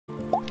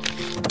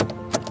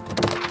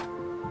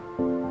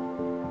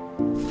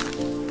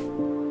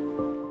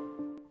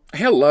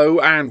Hello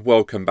and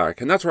welcome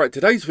back, and that's right,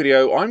 today's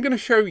video I'm going to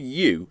show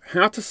you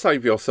how to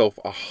save yourself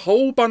a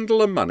whole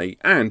bundle of money,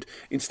 and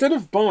instead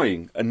of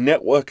buying a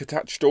network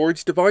attached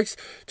storage device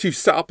to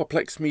set up a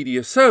Plex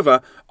Media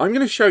server, I'm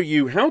going to show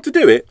you how to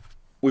do it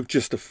with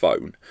just a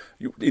phone.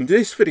 In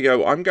this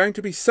video I'm going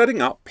to be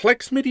setting up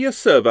Plex Media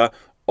server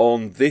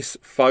on this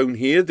phone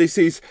here. This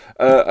is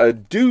a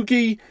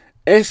Doogee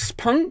S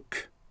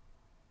Punk.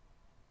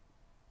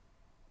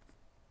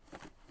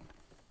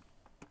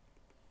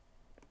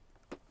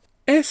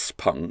 S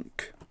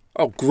Punk?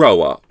 Oh,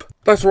 grow up.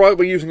 That's right,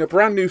 we're using a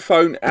brand new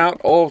phone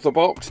out of the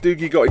box.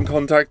 Doogee got in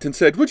contact and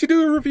said, would you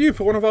do a review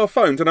for one of our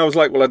phones? And I was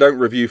like, well, I don't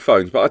review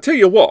phones. But I tell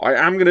you what, I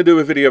am going to do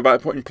a video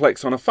about putting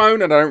Plex on a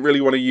phone, and I don't really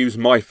want to use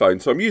my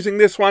phone. So I'm using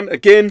this one.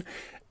 Again,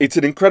 it's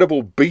an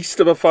incredible beast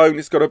of a phone.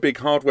 It's got a big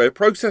hardware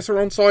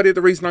processor on side it.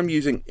 The reason I'm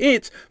using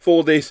it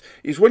for this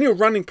is when you're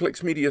running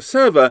Plex Media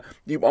Server,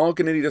 you are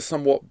going to need a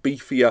somewhat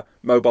beefier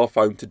mobile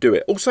phone to do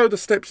it. Also, the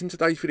steps in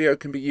today's video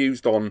can be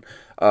used on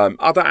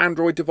other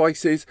Android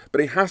devices,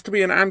 but it has to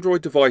be an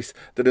Android device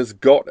that has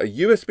got a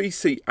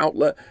USB-C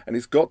outlet, and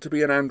it's got to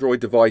be an Android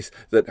device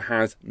that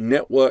has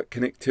network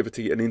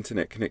connectivity and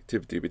internet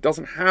connectivity. If it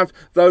doesn't have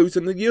those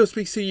and the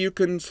USB-C you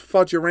can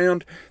fudge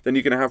around, then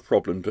you're going to have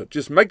problems. But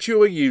just make sure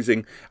we're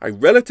using a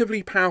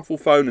relatively powerful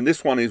phone, and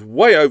this one is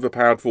way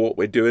overpowered for what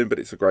we're doing, but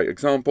it's a great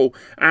example.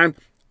 And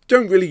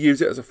don't really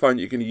use it as a phone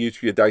you're going to use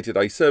for your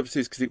day-to-day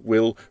services, because it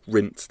will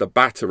rinse the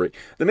battery.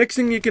 The next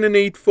thing you're going to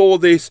need for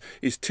this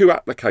is two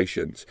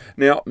applications.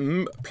 Now,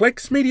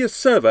 Plex Media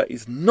Server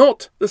is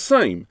not the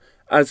same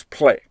as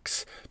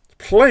Plex.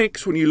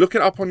 Plex, when you look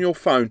it up on your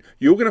phone,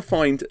 you're going to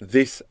find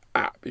this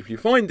app. If you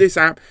find this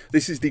app,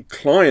 this is the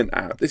client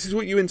app. This is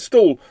what you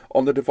install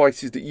on the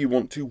devices that you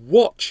want to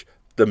watch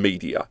the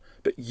media.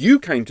 But you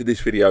came to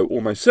this video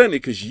almost certainly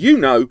because you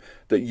know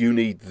that you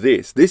need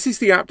this. This is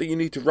the app that you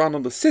need to run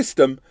on the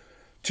system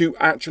to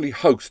actually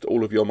host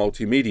all of your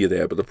multimedia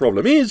there. But the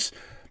problem is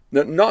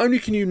that not only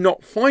can you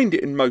not find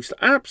it in most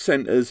app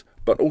centers,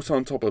 but also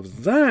on top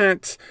of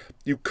that,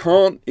 you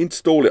can't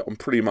install it on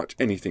pretty much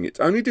anything. It's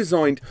only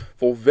designed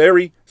for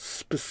very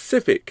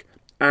specific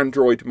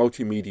Android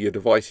multimedia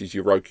devices,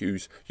 your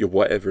Roku's, your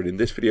whatever. And in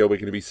this video, we're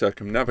going to be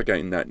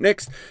circumnavigating that.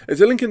 Next,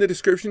 there's a link in the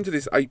description to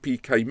this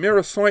APK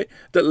mirror site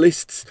that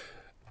lists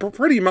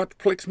pretty much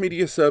Plex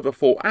Media Server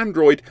for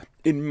Android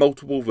in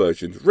multiple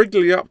versions,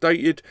 regularly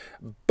updated.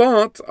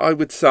 But I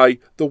would say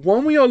the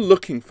one we are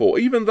looking for,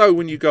 even though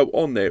when you go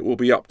on there, it will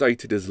be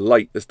updated as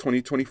late as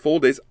 2024,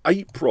 there's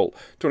April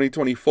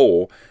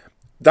 2024,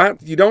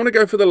 that you don't want to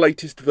go for the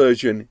latest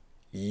version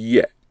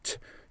yet.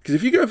 Because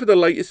if you go for the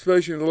latest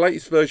version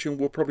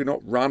will probably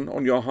not run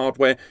on your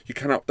hardware. You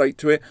can update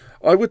to it.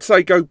 I would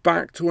say go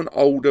back to an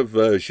older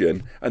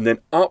version and then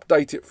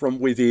update it from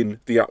within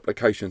the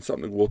application,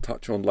 something we'll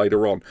touch on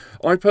later on.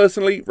 I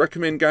personally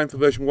recommend going for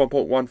version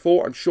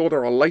 1.14. I'm sure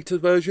there are later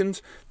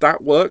versions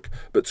that work,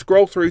 but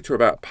scroll through to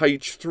about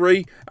page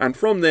 3, and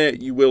from there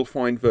you will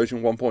find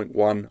version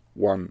 1.1.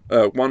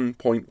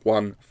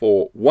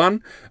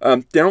 1.141.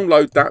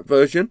 Download that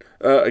version.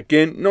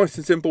 Again, nice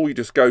and simple. You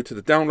just go to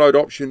the download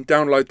option,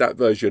 download that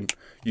version.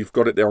 You've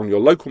got it there on your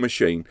local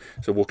machine.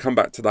 So we'll come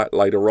back to that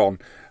later on.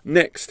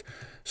 Next,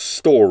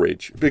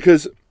 storage.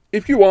 Because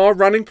if you are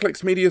running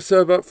Plex Media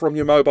Server from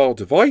your mobile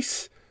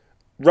device,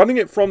 running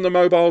it from the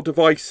mobile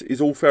device is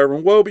all fair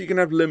and well, but you can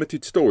have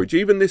limited storage.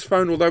 Even this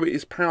phone, although it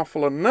is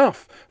powerful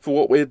enough for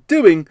what we're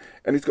doing,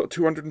 and it's got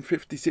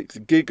 256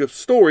 gig of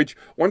storage,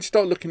 once you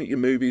start looking at your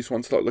movies,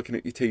 once you start looking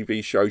at your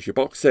TV shows, your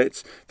box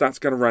sets, that's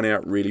going to run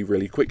out really,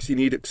 really quick. So you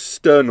need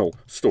external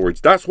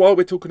storage. That's why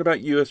we're talking about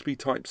USB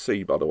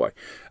Type-C, by the way.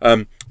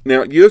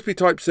 Now, USB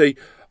Type-C,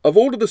 of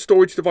all of the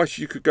storage devices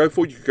you could go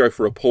for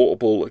a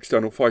portable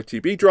external 5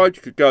 TB drive.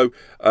 You could go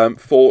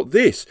for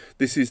this.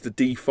 This is the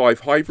D5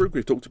 Hybrid.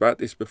 We've talked about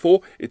this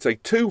before. It's a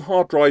 2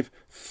 hard drive,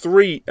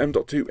 3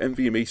 M.2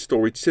 NVMe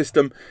storage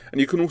system,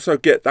 and you can also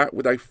get that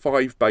with a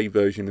 5-bay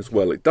version as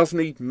well. It does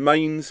need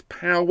mains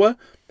power,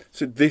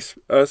 so this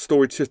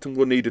storage system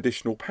will need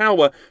additional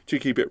power to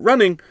keep it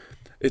running.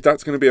 If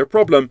that's going to be a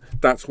problem,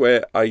 that's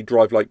where a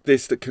drive like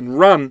this that can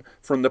run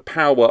from the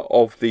power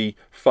of the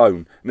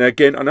phone. Now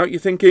again, I know what you're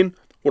thinking.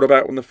 What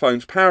about when the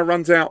phone's power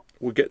runs out?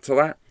 We'll get to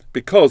that,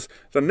 because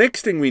the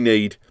next thing we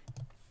need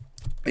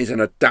is an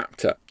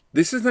adapter.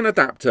 This is an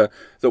adapter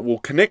that will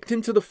connect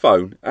into the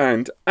phone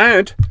and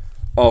add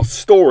our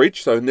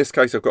storage. So in this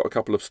case, I've got a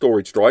couple of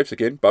storage drives,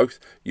 again, both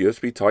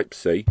USB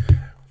Type-C.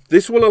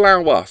 This will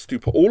allow us to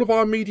put all of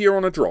our media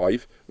on a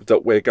drive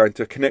that we're going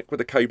to connect with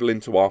a cable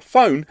into our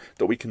phone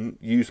that we can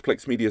use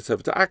Plex Media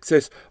Server to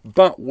access,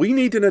 but we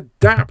need an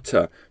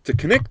adapter to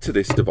connect to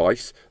this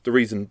device. The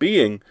reason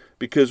being,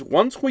 because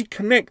once we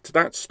connect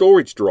that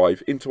storage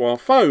drive into our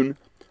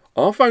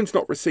phone's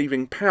not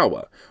receiving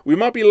power. We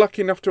might be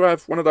lucky enough to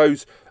have one of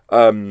those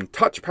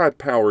touchpad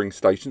powering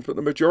stations, but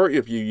the majority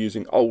of you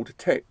using old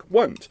tech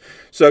won't.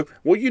 So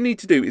what you need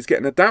to do is get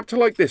an adapter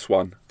like this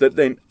one that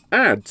then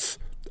adds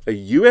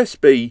a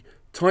USB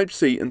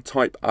Type-C and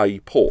Type-A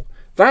port.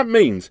 That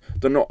means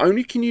that not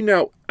only can you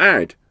now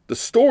add the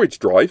storage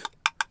drive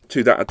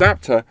to that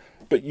adapter,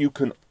 but you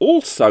can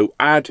also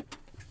add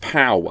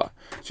power.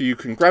 So you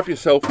can grab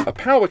yourself a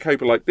power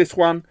cable like this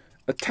one,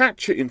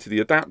 attach it into the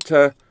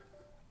adapter,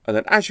 and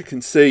then as you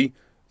can see,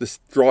 this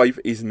drive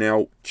is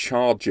now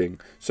charging.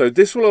 So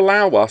this will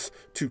allow us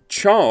to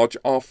charge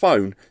our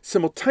phone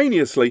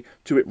simultaneously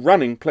to it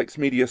running Plex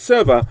Media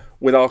Server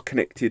with our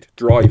connected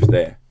drive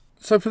there.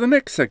 So for the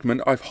next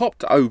segment, I've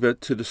hopped over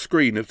to the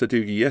screen of the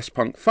Doogee S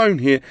Punk phone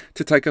here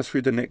to take us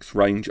through the next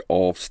range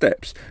of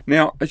steps.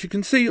 Now, as you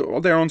can see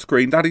there on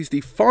screen, that is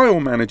the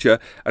file manager,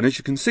 and as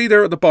you can see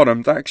there at the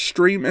bottom, that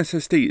Extreme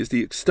SSD is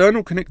the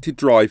external connected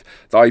drive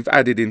that I've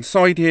added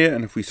inside here,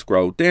 and if we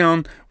scroll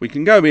down, we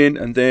can go in,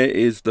 and there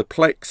is the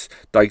Plex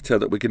data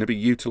that we're going to be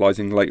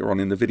utilizing later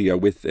on in the video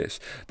with this.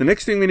 The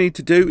next thing we need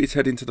to do is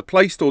head into the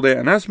Play Store there,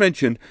 and as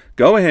mentioned,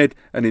 go ahead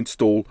and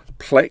install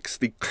Plex,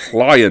 the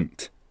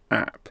client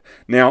app.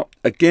 Now,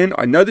 again,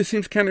 I know this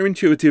seems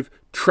counterintuitive.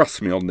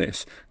 Trust me on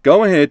this.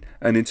 Go ahead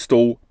and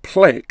install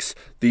Plex,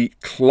 the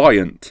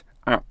client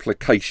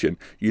application.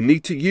 You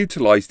need to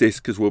utilize this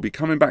because we'll be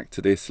coming back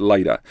to this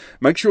later.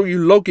 Make sure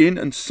you log in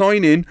and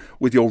sign in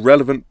with your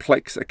relevant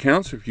Plex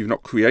account. So if you've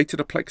not created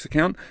a Plex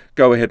account,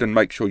 go ahead and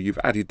make sure you've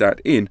added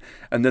that in.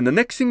 And then the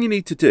next thing you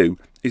need to do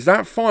is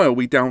that file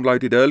we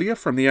downloaded earlier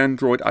from the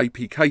Android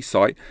APK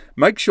site.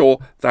 Make sure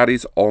that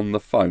is on the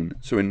phone.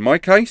 So in my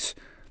case,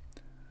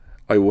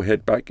 I will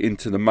head back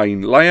into the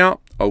main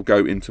layout. I'll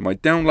go into my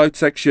download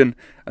section,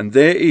 and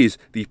there is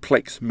the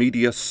Plex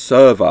Media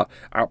Server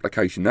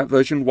application, that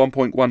version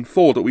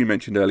 1.14 that we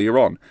mentioned earlier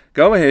on.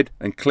 Go ahead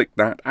and click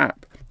that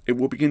app. It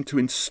will begin to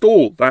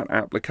install that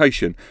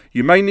application.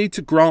 You may need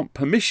to grant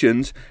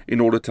permissions in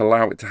order to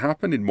allow it to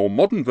happen in more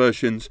modern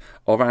versions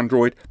of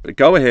Android, but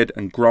go ahead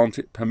and grant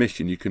it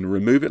permission. You can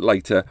remove it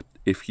later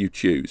if you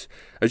choose.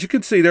 As you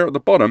can see there at the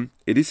bottom,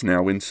 it is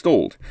now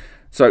installed.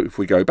 So if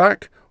we go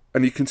back,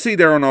 and you can see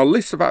there on our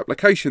list of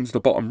applications, the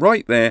bottom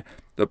right there,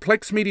 the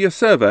Plex Media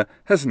Server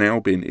has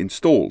now been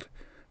installed.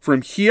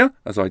 From here,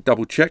 as I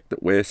double check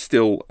that we're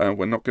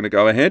not going to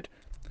go ahead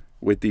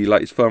with the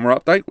latest firmware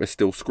update, we're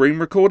still screen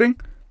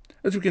recording.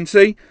 As we can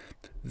see,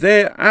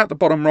 there at the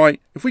bottom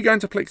right, if we go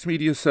into Plex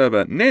Media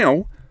Server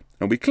now,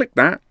 and we click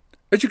that,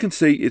 as you can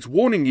see, it's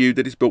warning you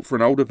that it's built for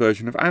an older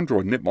version of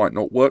Android and it might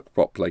not work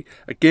properly.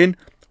 Again,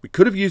 we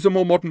could have used a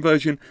more modern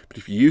version, but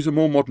if you use a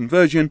more modern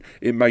version,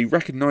 it may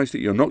recognize that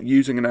you're not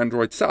using an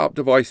Android setup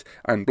device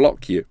and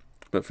block you.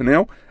 But for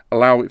now,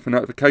 allow it for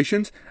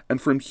notifications,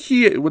 and from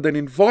here it will then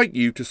invite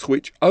you to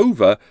switch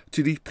over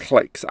to the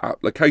Plex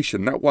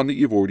application, that one that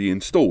you've already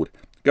installed.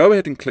 Go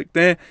ahead and click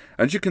there.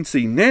 As you can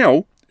see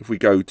now, if we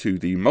go to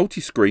the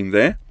multi-screen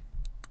there,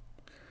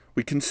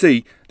 we can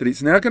see that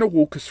it's now going to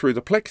walk us through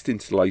the Plex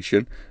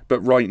installation, but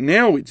right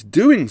now it's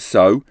doing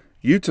so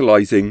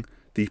utilizing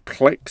the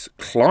Plex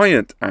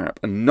client app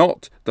and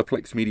not the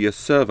Plex Media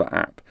Server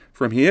app.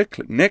 From here,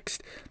 click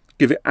Next,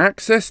 give it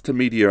access to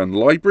media and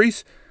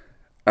libraries,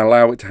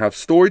 allow it to have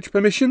storage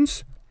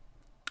permissions,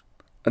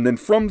 and then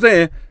from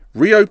there,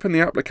 reopen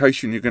the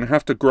application. You're going to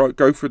have to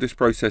go through this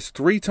process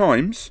 3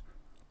 times,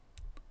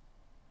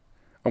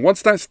 and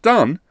once that's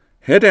done,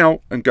 head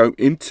out and go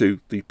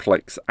into the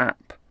Plex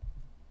app.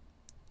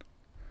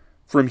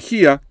 From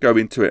here, go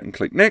into it and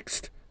click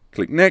Next,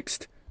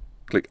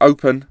 click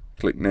Open,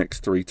 click Next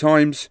 3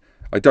 times.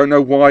 I don't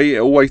know why it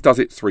always does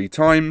it 3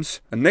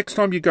 times. And next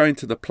time you go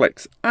into the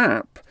Plex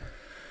app,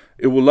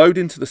 it will load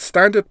into the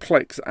standard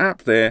Plex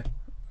app there,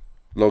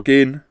 log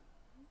in,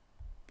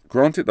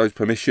 grant it those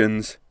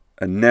permissions,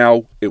 and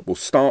now it will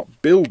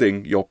start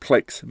building your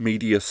Plex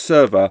Media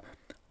Server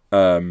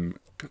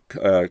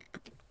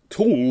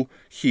tool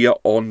here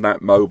on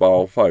that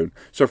mobile phone.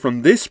 So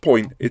from this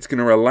point, it's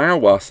going to allow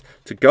us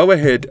to go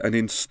ahead and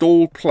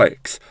install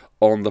Plex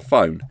on the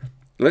phone.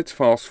 Let's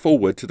fast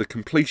forward to the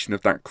completion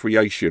of that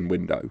creation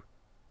window.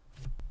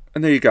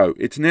 And there you go,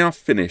 it's now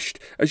finished.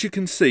 As you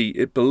can see,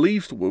 it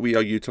believes that we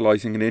are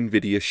utilizing an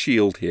NVIDIA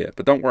Shield here,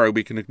 but don't worry,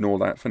 we can ignore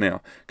that for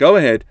now. Go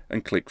ahead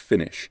and click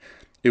Finish.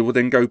 It will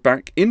then go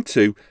back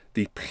into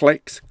the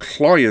Plex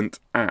client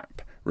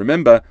app.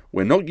 Remember,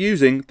 we're not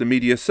using the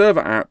Media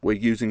Server app, we're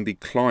using the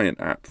client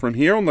app. From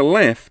here on the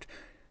left,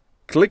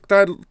 click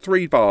that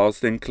 3 bars,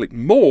 then click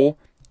More,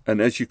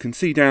 and as you can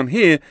see down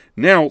here,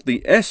 now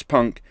the S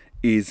Punk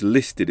is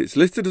listed. It's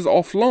listed as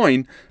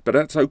offline, but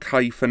that's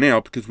okay for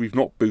now because we've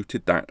not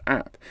booted that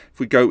app. If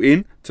we go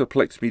in to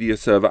Plex Media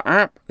Server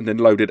app and then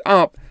load it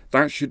up,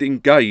 that should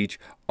engage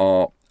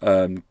our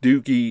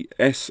Doogee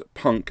S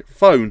Punk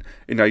phone,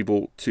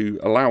 enabled to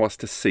allow us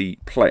to see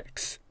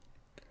Plex.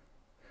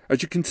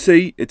 As you can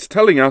see, it's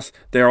telling us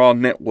there are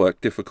network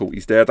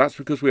difficulties there. That's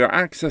because we are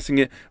accessing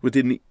it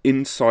within the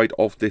inside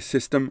of this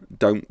system.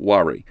 Don't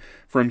worry.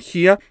 From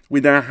here,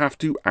 we now have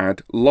to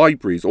add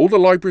libraries. All the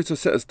libraries are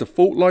set as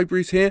default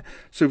libraries here.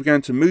 So if we go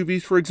into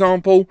movies, for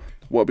example,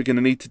 what we're going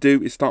to need to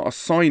do is start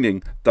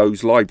assigning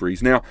those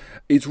libraries. Now,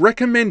 it's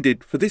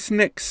recommended for this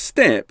next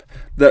step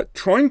that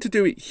trying to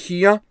do it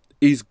here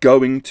is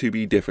going to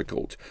be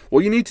difficult.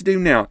 What you need to do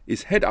now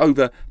is head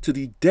over to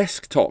the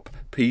desktop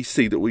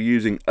PC that we're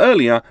using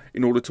earlier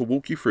in order to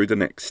walk you through the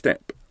next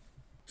step.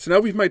 So now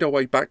we've made our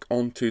way back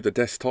onto the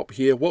desktop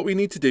here. What we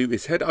need to do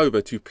is head over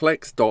to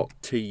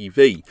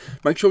Plex.tv.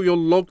 Make sure you're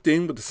logged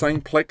in with the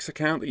same Plex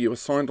account that you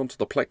assigned onto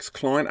the Plex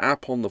client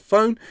app on the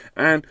phone,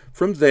 and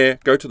from there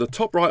go to the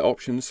top right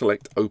option and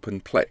select Open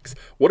Plex.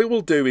 What it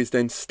will do is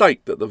then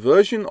state that the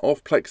version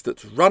of Plex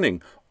that's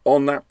running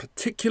on that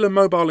particular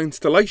mobile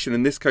installation,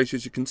 in this case,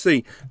 as you can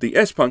see, the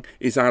S Punk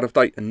is out of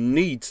date and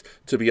needs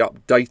to be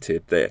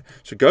updated there.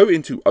 So go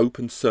into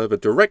Open Server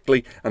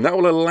directly, and that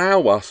will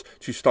allow us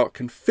to start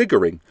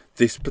configuring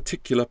this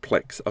particular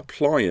Plex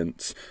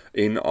appliance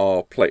in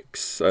our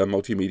Plex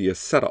multimedia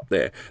setup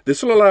there.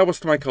 This will allow us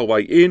to make our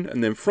way in,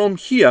 and then from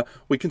here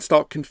we can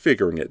start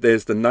configuring it.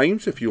 There's the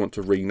names. If you want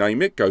to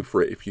rename it, go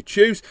for it if you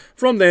choose.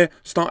 From there,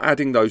 start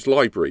adding those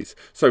libraries.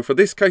 So for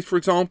this case, for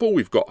example,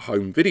 we've got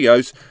home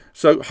videos.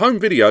 So home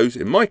videos,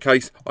 in my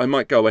case, I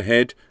might go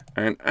ahead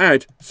and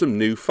add some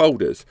new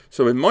folders.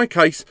 So in my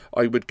case,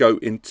 I would go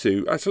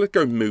into, so let's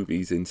go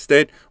movies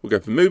instead. We'll go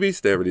for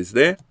movies. There it is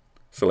there.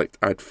 Select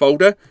Add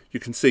Folder. You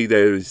can see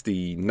there is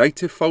the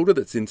native folder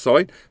that's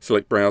inside.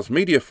 Select Browse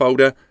Media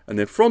Folder, and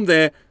then from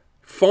there,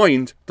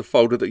 find the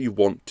folder that you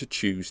want to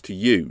choose to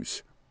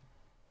use.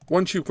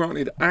 Once you've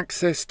granted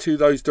access to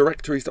those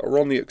directories that are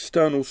on the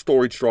external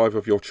storage drive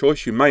of your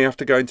choice, you may have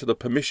to go into the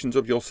permissions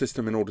of your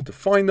system in order to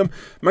find them.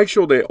 Make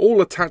sure they're all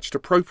attached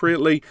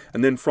appropriately,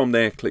 and then from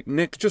there click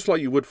Next, just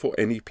like you would for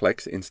any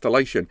Plex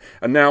installation.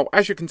 And now,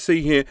 as you can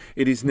see here,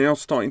 it is now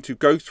starting to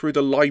go through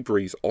the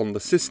libraries on the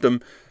system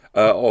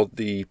of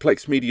the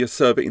Plex Media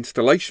Server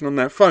installation on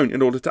that phone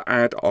in order to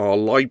add our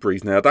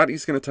libraries. Now that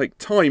is going to take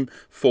time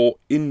for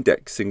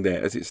indexing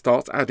there as it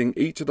starts adding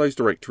each of those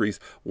directories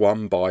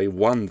one by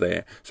one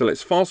there. So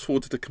let's fast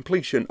forward to the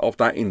completion of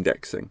that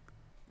indexing.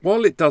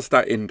 While it does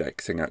that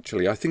indexing,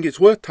 actually, I think it's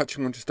worth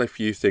touching on just a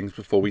few things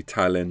before we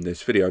tail end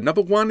this video.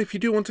 Number one, if you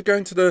do want to go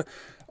into the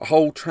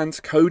whole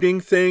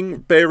transcoding thing,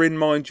 bear in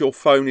mind your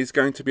phone is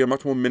going to be a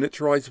much more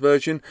miniaturized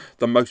version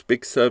than most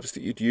big servers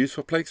that you'd use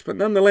for Plex, but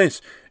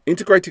nonetheless,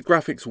 integrated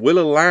graphics will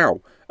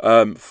allow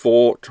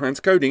for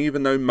transcoding,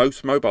 even though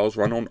most mobiles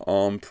run on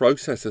ARM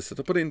processors. So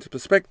to put it into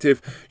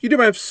perspective, you do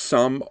have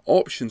some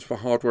options for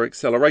hardware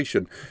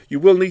acceleration.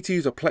 You will need to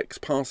use a Plex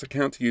Pass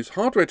account to use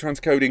hardware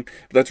transcoding,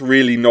 but that's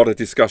really not a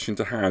discussion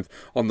to have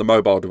on the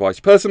mobile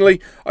device.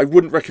 Personally, I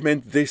wouldn't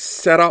recommend this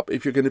setup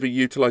if you're going to be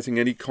utilizing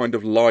any kind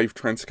of live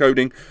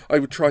transcoding. I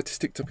would try to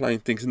stick to playing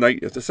things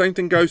native. The same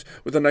thing goes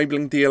with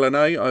enabling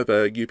DLNA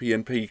over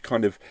UPnP,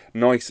 kind of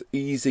nice,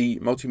 easy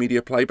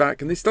multimedia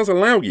playback. And this does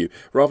allow you,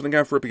 rather than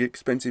going for a big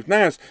expensive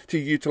NAS, to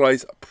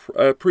utilize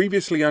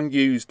previously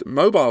unused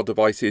mobile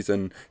devices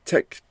and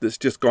tech that's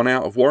just gone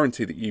out of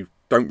warranty that you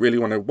don't really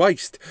want to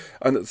waste,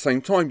 and at the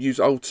same time use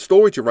old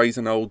storage arrays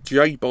and old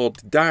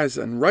JBOD, DAS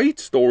and RAID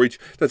storage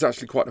that's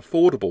actually quite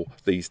affordable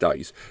these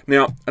days.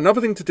 Now, another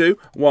thing to do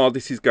while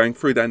this is going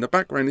through there in the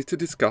background is to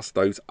discuss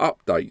those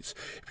updates.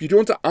 If you do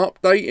want to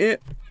update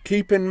it,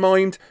 keep in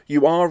mind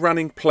you are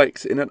running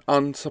Plex in an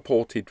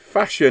unsupported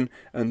fashion,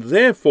 and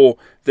therefore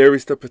there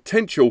is the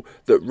potential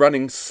that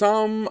running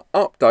some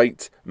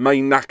update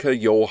may knacker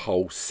your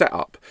whole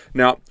setup.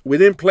 Now,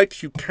 within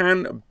Plex you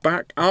can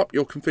back up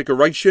your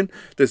configuration.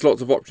 There's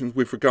lots of options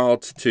with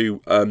regards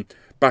to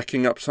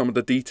backing up some of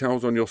the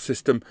details on your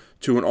system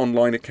to an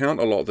online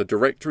account, a lot of the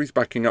directories,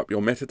 backing up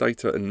your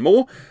metadata and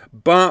more.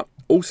 But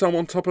also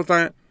on top of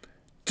that,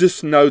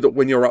 just know that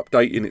when you're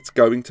updating, it's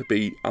going to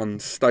be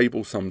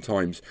unstable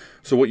sometimes.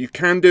 So what you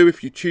can do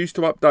if you choose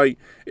to update,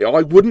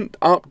 I wouldn't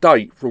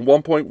update from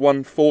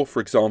 1.14, for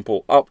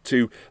example, up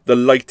to the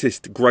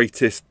latest,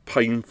 greatest,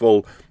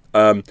 painful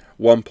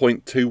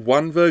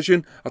 1.21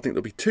 version. I think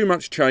there'll be too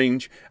much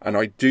change, and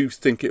I do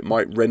think it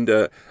might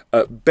render,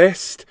 at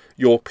best,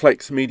 your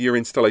Plex media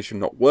installation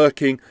not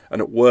working,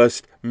 and at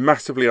worst,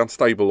 massively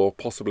unstable, or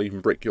possibly even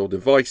brick your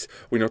device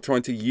when you're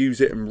trying to use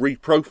it and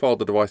reprofile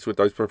the device with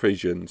those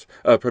permissions.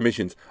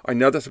 I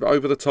know that's a bit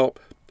over the top,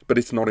 but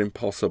it's not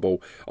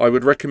impossible. I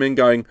would recommend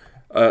going,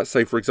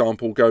 say for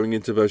example, going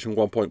into version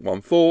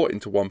 1.14,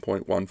 into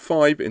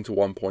 1.15, into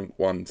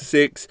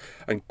 1.16,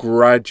 and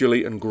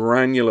gradually and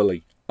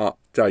granularly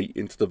update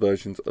into the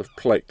versions of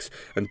Plex,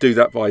 and do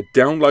that by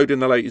downloading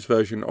the latest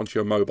version onto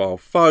your mobile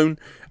phone,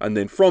 and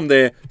then from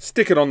there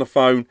stick it on the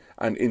phone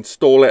and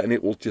install it, and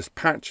it will just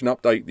patch and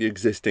update the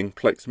existing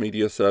Plex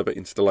Media Server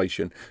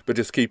installation. But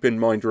just keep in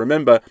mind,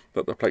 remember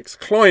that the Plex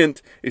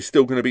client is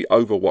still going to be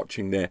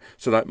overwatching there,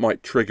 so that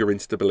might trigger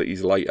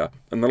instabilities later.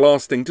 And the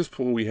last thing, just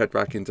before we head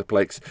back into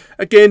Plex,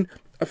 again,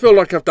 I feel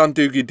like I've done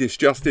Doogee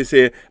disjustice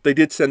here. They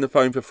did send the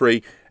phone for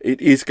free.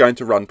 It is going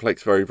to run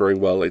Plex very, very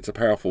well. It's a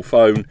powerful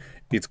phone.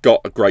 It's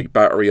got a great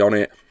battery on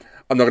it.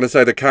 I'm not going to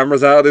say the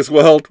camera's out of this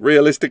world,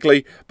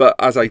 realistically, but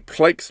as a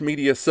Plex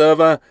Media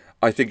Server,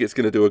 I think it's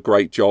going to do a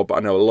great job. I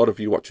know a lot of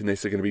you watching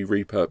this are going to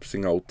be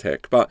repurposing old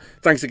tech, but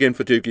thanks again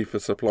for Doogee for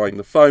supplying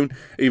the phone,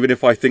 even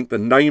if I think the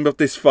name of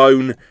this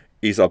phone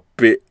is a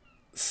bit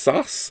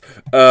sus.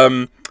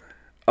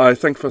 I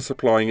thank for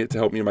supplying it to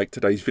help me make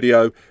today's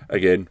video.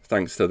 Again,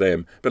 thanks to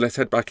them. But let's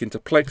head back into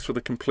Plex for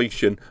the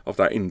completion of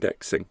that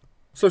indexing.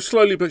 So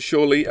slowly but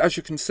surely, as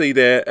you can see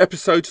there,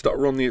 episodes that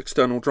are on the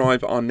external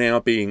drive are now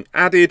being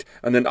added,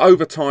 and then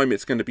over time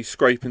it's going to be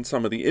scraping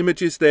some of the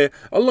images there.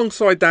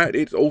 Alongside that,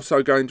 it's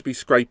also going to be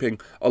scraping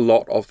a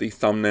lot of the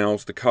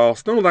thumbnails, the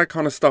cast, and all that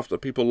kind of stuff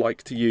that people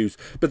like to use.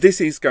 But this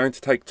is going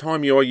to take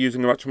time. You are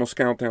using a much more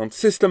scaled down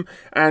system,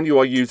 and you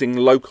are using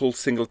local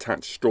single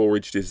attached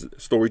storage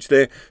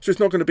there, so it's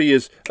not going to be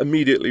as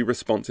immediately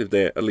responsive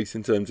there, at least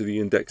in terms of the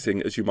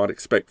indexing, as you might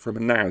expect from a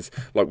NAS,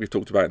 like we've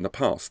talked about in the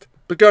past.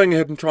 But going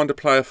ahead and trying to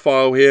play a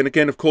file here, and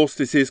again, of course,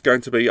 this is going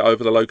to be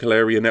over the local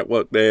area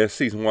network there,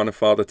 Season 1 of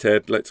Father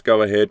Ted. Let's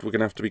go ahead. We're going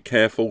to have to be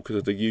careful because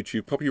of the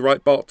YouTube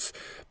copyright bots.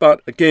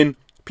 But again,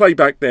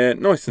 playback there,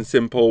 nice and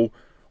simple.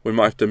 We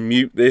might have to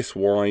mute this,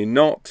 why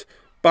not?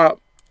 But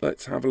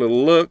let's have a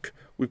little look.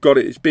 We've got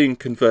it, it's being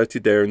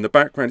converted there in the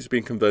background, it's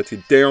being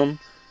converted down.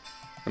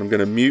 And I'm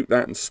going to mute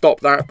that and stop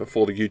that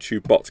before the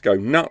YouTube bots go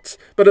nuts.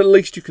 But at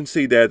least you can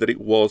see there that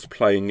it was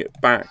playing it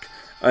back.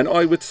 And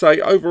I would say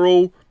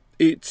overall,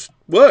 it's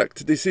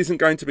worked. This isn't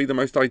going to be the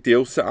most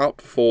ideal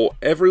setup for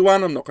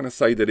everyone. I'm not going to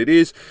say that it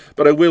is,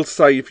 but I will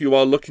say if you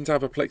are looking to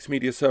have a Plex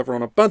media server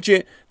on a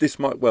budget, this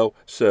might well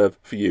serve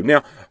for you.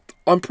 Now,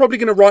 I'm probably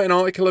going to write an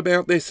article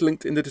about this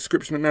linked in the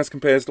description of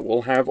NAScompares that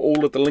will have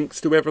all of the links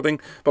to everything,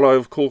 but I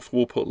of course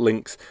will put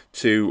links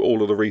to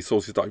all of the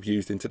resources that I've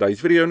used in today's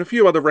video and a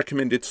few other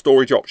recommended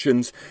storage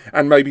options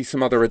and maybe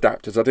some other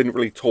adapters. I didn't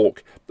really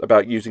talk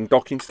about using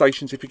docking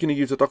stations. If you're going to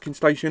use a docking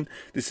station,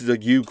 this is a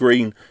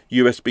Ugreen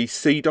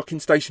USB-C docking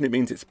station. It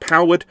means it's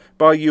powered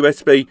by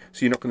USB,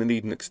 so you're not going to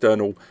need an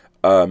external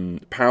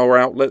power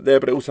outlet there,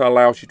 but it also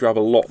allows you to have a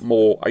lot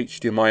more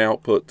HDMI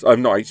outputs,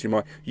 not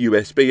HDMI,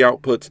 USB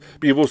outputs,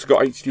 but you've also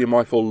got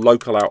HDMI for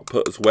local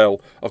output as well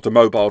of the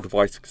mobile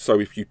device, so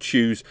if you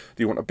choose that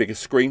you want a bigger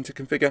screen to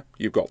configure,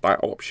 you've got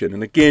that option.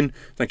 And again,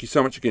 thank you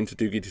so much again to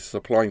Doogee for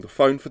supplying the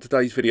phone for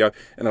today's video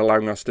and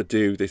allowing us to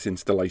do this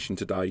installation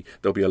today.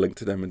 There'll be a link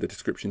to them in the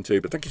description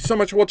too, but thank you so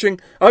much for watching.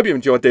 I hope you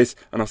enjoyed this,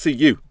 and I'll see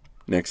you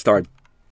next time.